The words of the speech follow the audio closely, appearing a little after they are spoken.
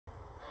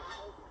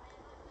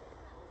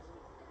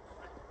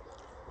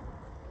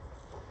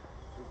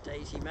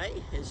Daisy May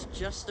is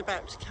just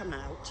about to come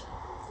out.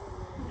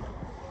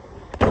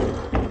 Don't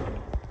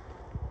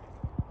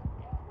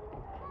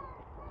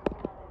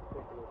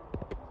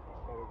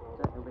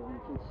know whether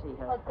you can see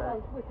her. I'll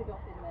whip it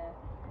off in there.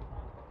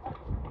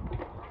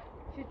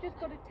 She's just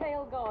got a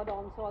tail guard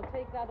on, so I'll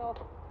take that off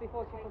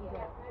before she comes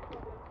out.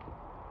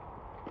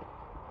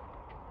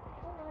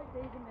 All right,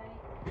 Daisy May.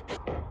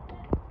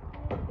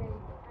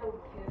 Good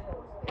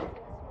girl. A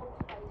small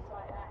space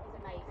like that is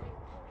amazing.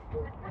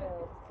 Good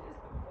girl.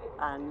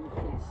 And you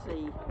can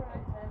see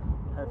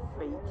her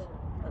feet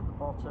at the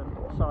bottom.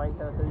 Sorry,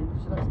 her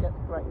hooves. Let's get the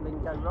correct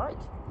lingo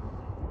right.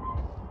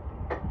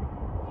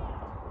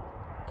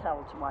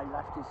 Carol to my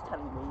left is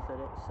telling me that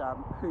it's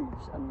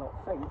hooves and not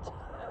feet.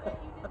 I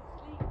bet you didn't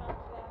sleep much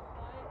last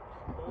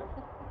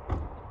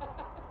night.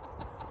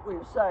 We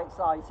were so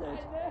excited. I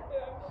know,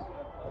 I'm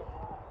sure.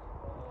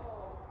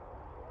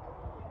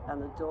 And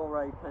the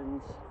door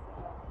opens.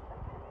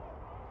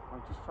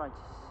 I'm just trying to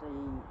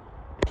see.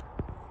 Let's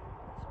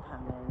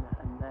pan in,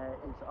 and there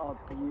is our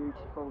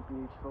beautiful,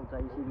 beautiful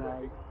Daisy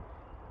May.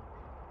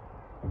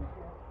 We're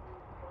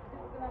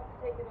going to have to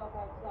take it off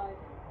outside.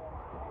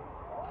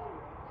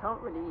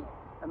 Can't really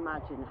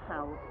imagine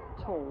how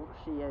tall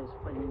she is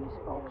in this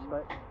box,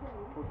 but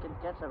we can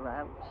get her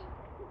out.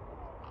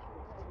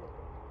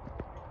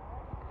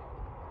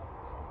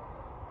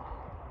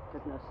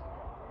 Goodness.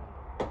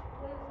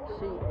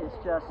 She is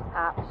just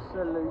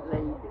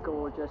absolutely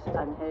gorgeous,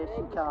 and here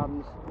she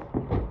comes.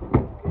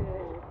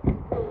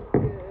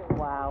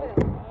 Wow.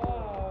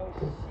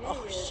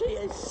 Oh, she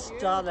is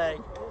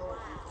stunning.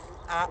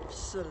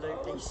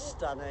 Absolutely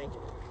stunning.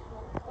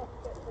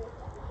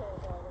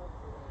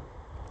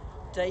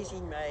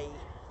 Daisy May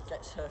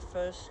gets her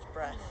first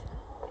breath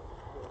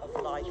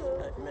of life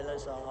at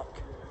Miller's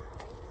Ark.